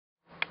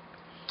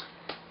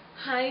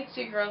Hi, it's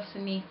your girl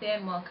Sunitha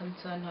and welcome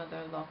to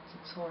another loc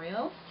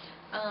tutorial.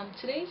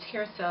 Today's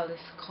hairstyle is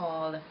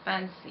called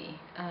Fancy,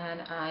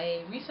 and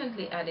I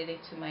recently added it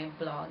to my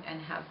blog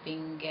and have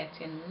been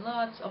getting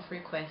lots of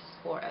requests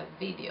for a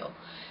video.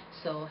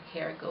 So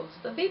here goes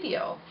the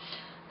video.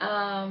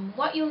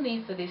 What you'll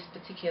need for this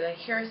particular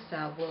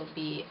hairstyle will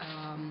be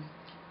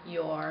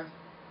your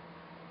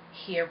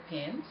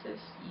hairpins as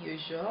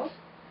usual,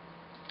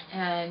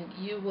 and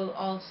you will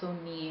also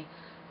need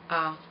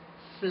a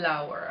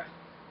flower.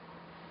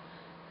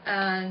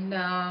 And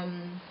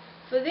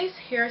for this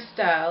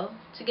hairstyle,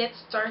 to get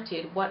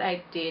started, what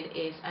I did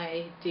is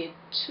I did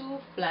 2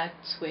 flat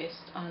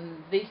twists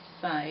on this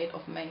side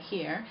of my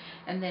hair,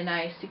 and then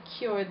I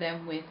secured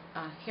them with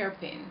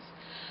hairpins.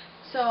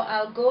 So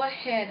I'll go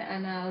ahead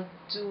and I'll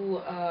do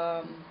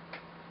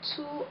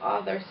 2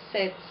 other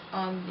sets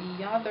on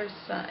the other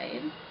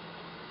side.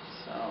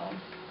 So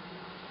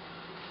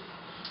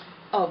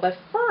but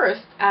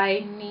first I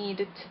need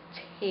to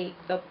take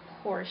the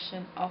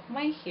portion of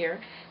my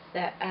hair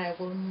that I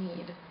will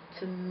need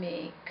to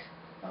make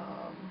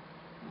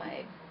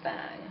my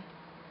bang,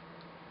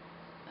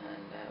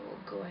 and I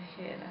will go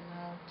ahead and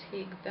I'll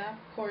take that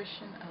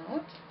portion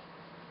out.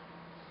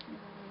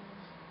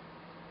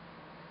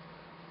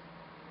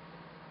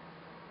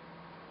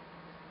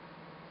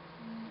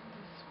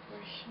 This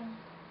portion.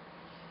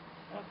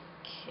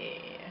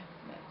 Okay,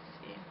 let's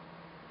see.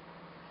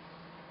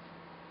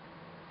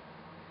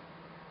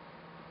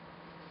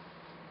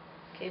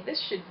 Okay,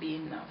 this should be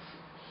enough.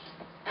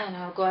 And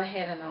I'll go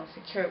ahead and I'll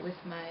secure it with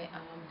my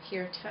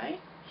hair tie,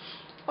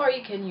 or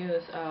you can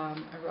use a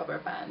rubber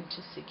band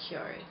to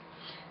secure it.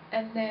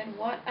 And then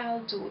what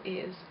I'll do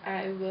is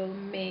I will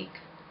make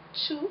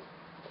 2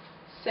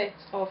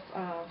 sets of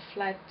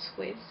flat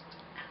twists,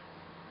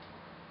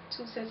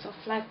 2 sets of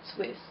flat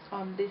twists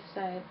on this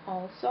side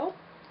also.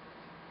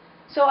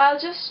 So I'll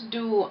just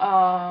do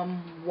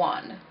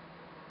 1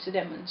 to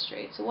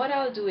demonstrate. So what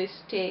I'll do is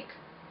take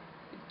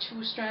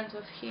 2 strands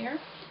of hair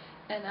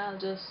and I'll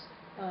just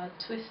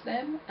twist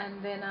them,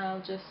 and then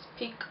I'll just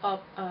pick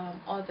up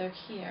other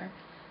hair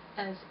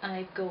as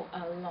I go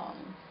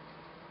along.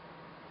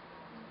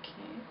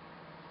 Okay,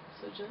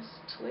 so just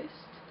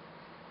twist,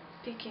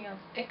 picking up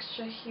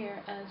extra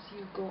hair as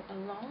you go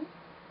along.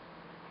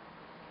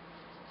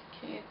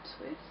 Okay,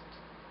 twist,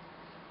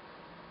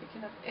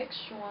 picking up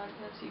extra ones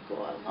as you go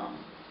along.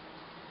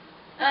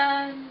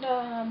 And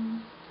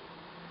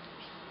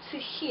to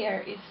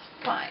here is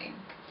fine.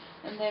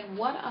 And then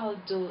what I'll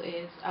do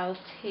is I'll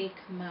take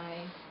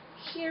my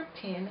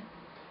hairpin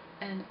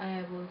and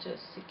I will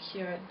just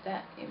secure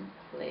that in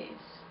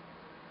place.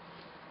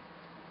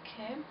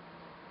 Okay,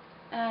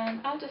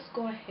 and I'll just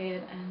go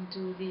ahead and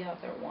do the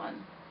other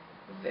one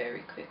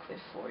very quickly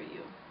for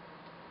you.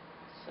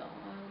 So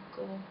I'll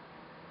go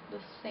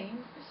the same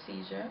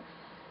procedure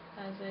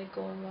as I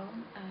go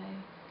along. I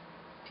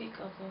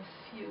pick up a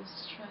few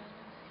strands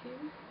of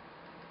hair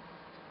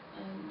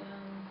and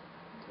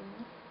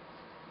go.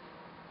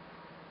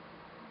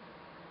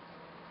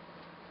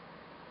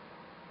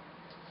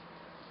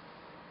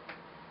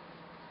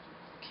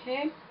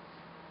 Okay,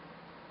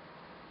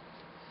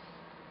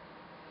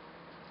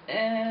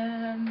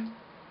 and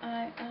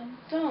I am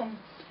done.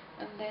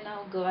 And then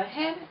I'll go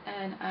ahead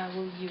and I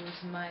will use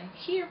my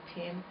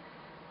hairpin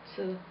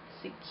to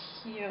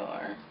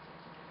secure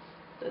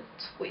the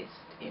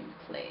twist in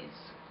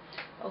place.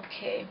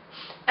 Okay,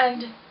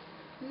 and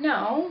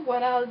now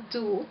what I'll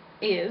do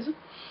is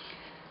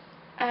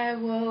I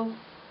will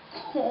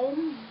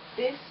comb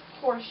this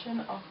portion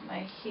of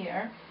my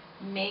hair,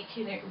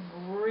 making it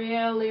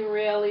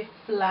really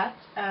flat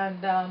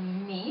and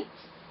neat.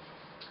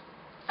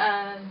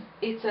 And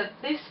it's at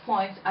this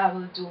point I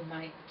will do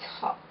my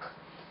tuck.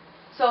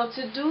 So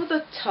to do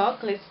the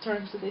tuck, let's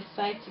turn to this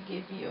side to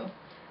give you,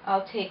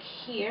 I'll take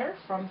hair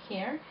from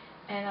here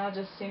and I'll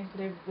just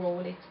simply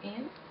roll it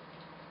in,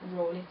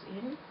 roll it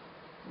in,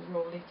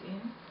 roll it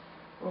in,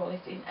 roll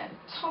it in, and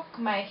tuck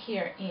my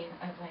hair in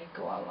as I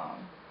go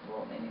along,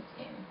 rolling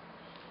it in.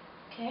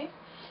 Okay,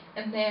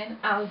 and then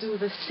I'll do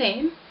the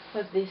same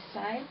for this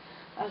side.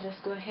 I'll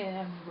just go ahead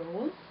and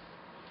roll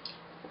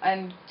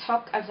and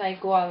tuck as I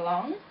go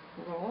along,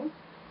 roll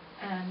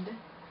and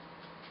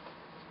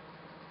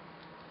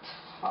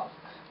tuck,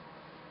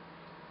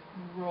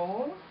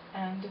 roll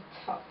and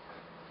tuck.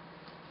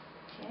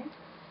 Okay,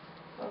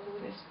 so I'll do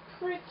this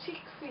pretty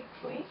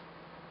quickly,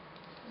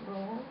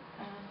 roll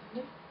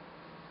and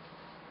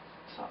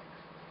tuck.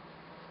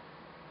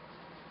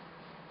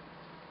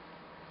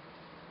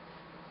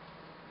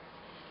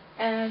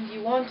 And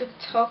you want to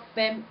tuck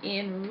them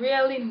in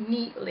really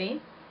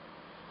neatly,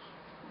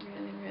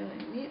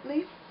 really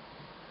neatly.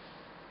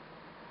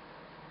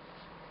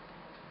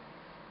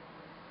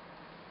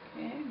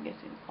 Okay,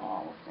 getting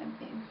all of them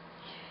in.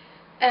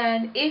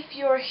 And if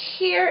your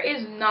hair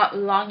is not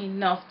long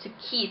enough to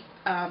keep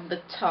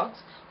the tucks,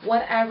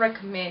 what I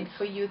recommend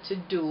for you to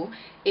do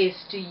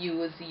is to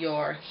use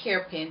your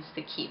hairpins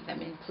to keep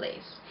them in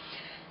place.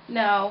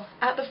 Now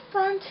at the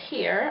front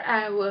here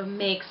I will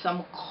make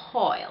some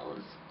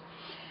coils,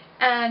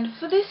 and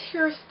for this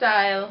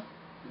hairstyle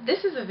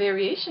this is a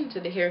variation to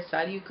the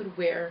hairstyle. You could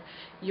wear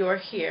your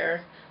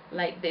hair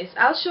like this.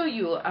 I'll show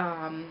you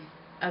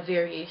a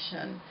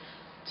variation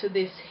to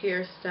this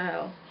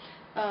hairstyle.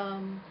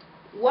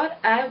 What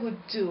I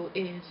would do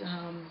is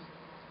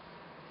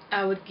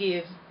I would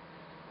give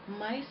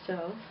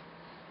myself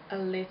a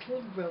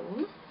little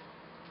roll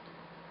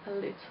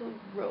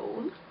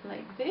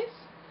like this,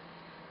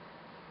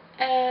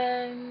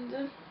 and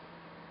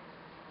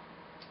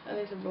a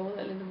little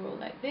roll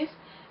like this,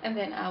 and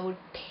then I would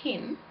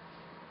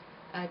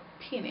I'd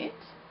pin it.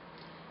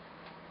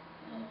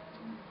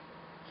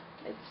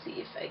 Let's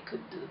see if I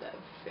could do that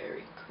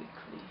very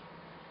quickly.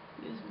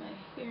 Use my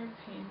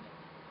hairpin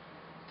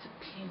to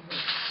pin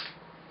it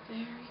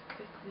very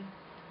quickly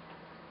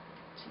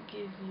to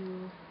give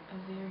you a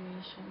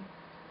variation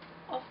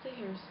of the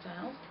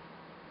hairstyle.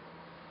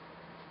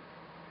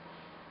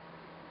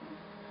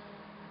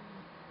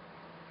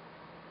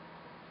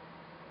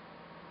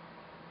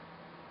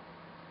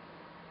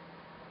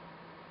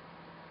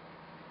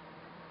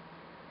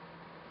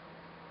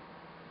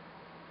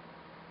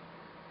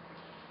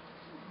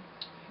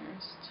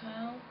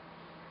 Hairstyle.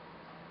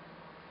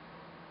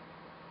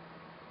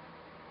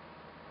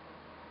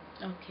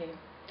 Okay.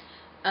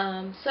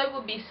 So it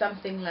would be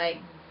something like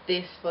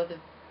this for the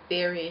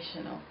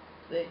variation of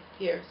the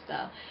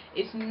hairstyle.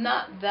 It's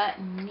not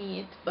that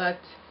neat, but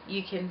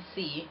you can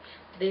see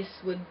this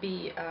would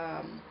be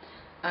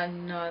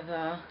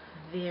another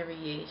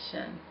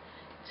variation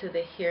to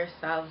the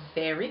hairstyle.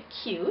 Very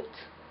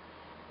cute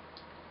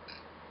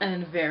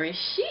and very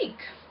chic.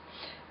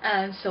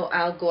 And so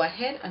I'll go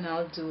ahead and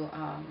I'll do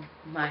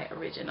my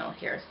original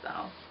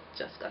hairstyle.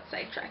 Just got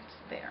sidetracked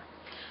there.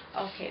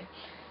 Okay,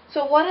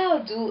 so what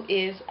I'll do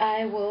is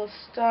I will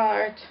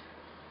start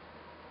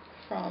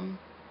from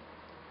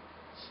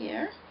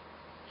here,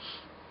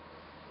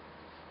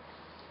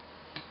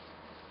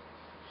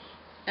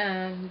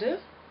 and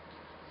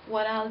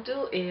what I'll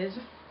do is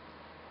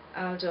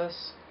I'll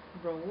just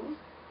roll,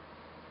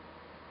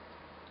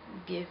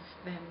 give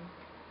them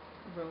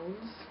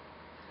rolls.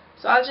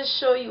 So I'll just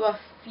show you a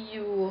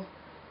few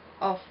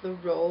of the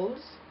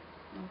rolls.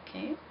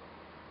 Okay,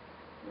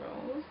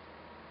 roll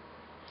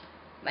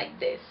like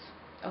this.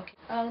 Okay,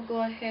 I'll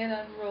go ahead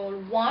and roll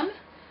one,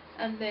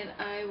 and then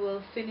I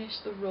will finish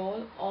the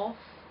roll off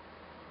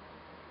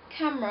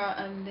camera,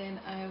 and then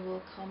I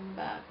will come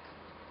back.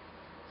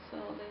 So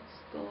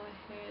let's go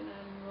ahead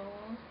and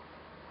roll,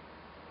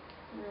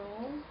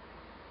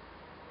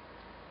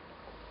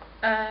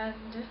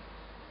 and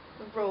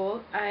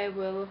roll. I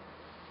will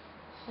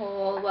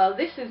hold, well,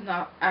 this is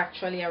not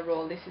actually a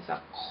roll, this is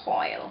a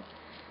coil.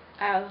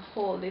 I'll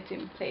hold it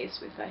in place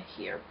with a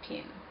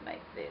hairpin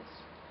like this,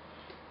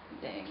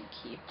 then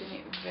keeping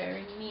it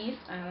very neat.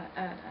 I'll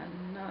add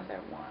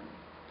another one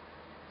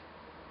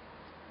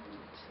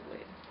to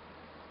it.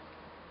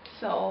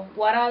 So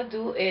what I'll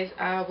do is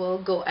I will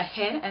go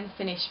ahead and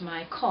finish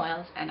my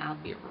coils, and I'll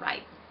be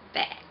right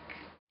back.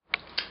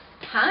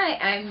 Hi,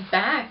 I'm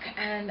back,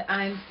 and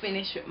I'm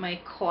finished with my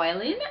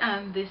coiling,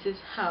 and this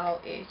is how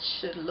it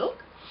should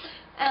look.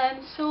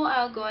 And so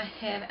I'll go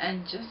ahead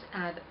and just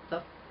add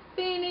the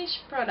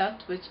finished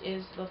product, which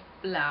is the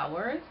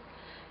flowers,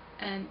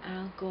 and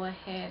I'll go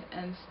ahead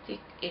and stick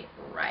it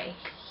right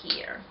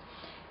here.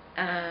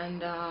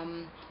 And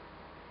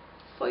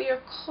for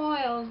your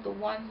coils, the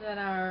ones that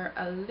are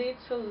a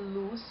little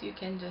loose, you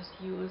can just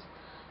use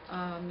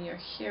your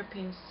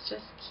hairpins.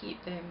 Just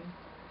keep them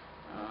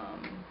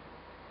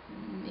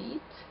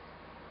neat.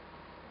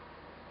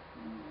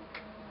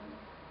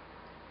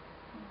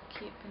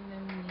 Keeping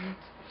them neat.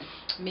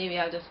 Maybe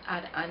I'll just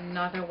add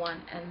another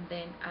one, and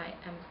then I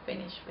am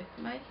finished with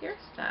my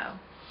hairstyle.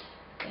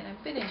 Then I'm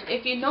finished.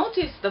 If you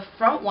notice, the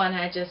front one,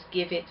 I just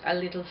give it a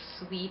little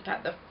sweep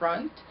at the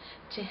front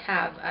to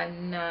have a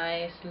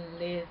nice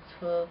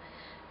little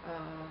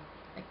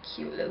a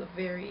cute little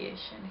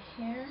variation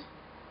here.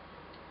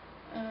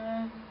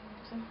 And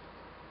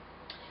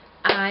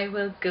I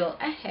will go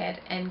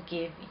ahead and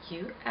give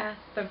you a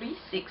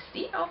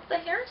 360 of the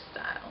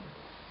hairstyle.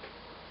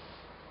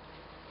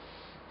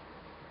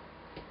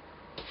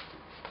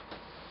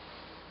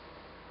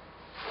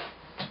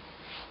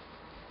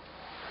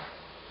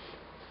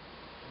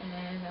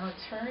 And I'll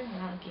turn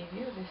and I'll give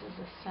you, this is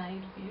the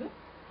side view,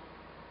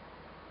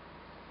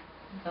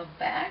 the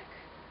back,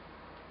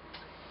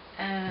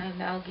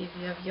 and I'll give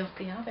you a view of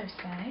the other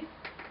side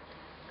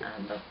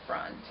and the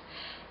front.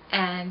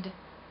 And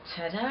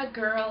ta-da,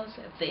 girls,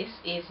 this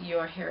is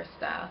your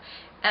hairstyle.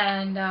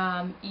 And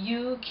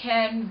you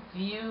can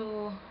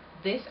view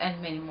this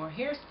and many more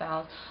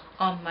hairstyles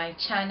on my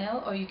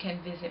channel, or you can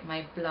visit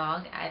my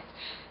blog at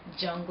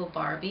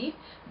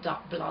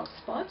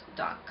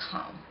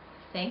junglebarbie.blogspot.com.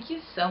 Thank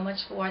you so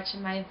much for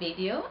watching my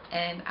video,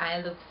 and I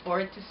look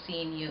forward to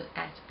seeing you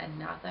at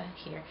another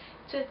hair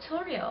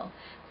tutorial.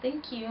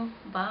 Thank you.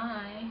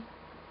 Bye.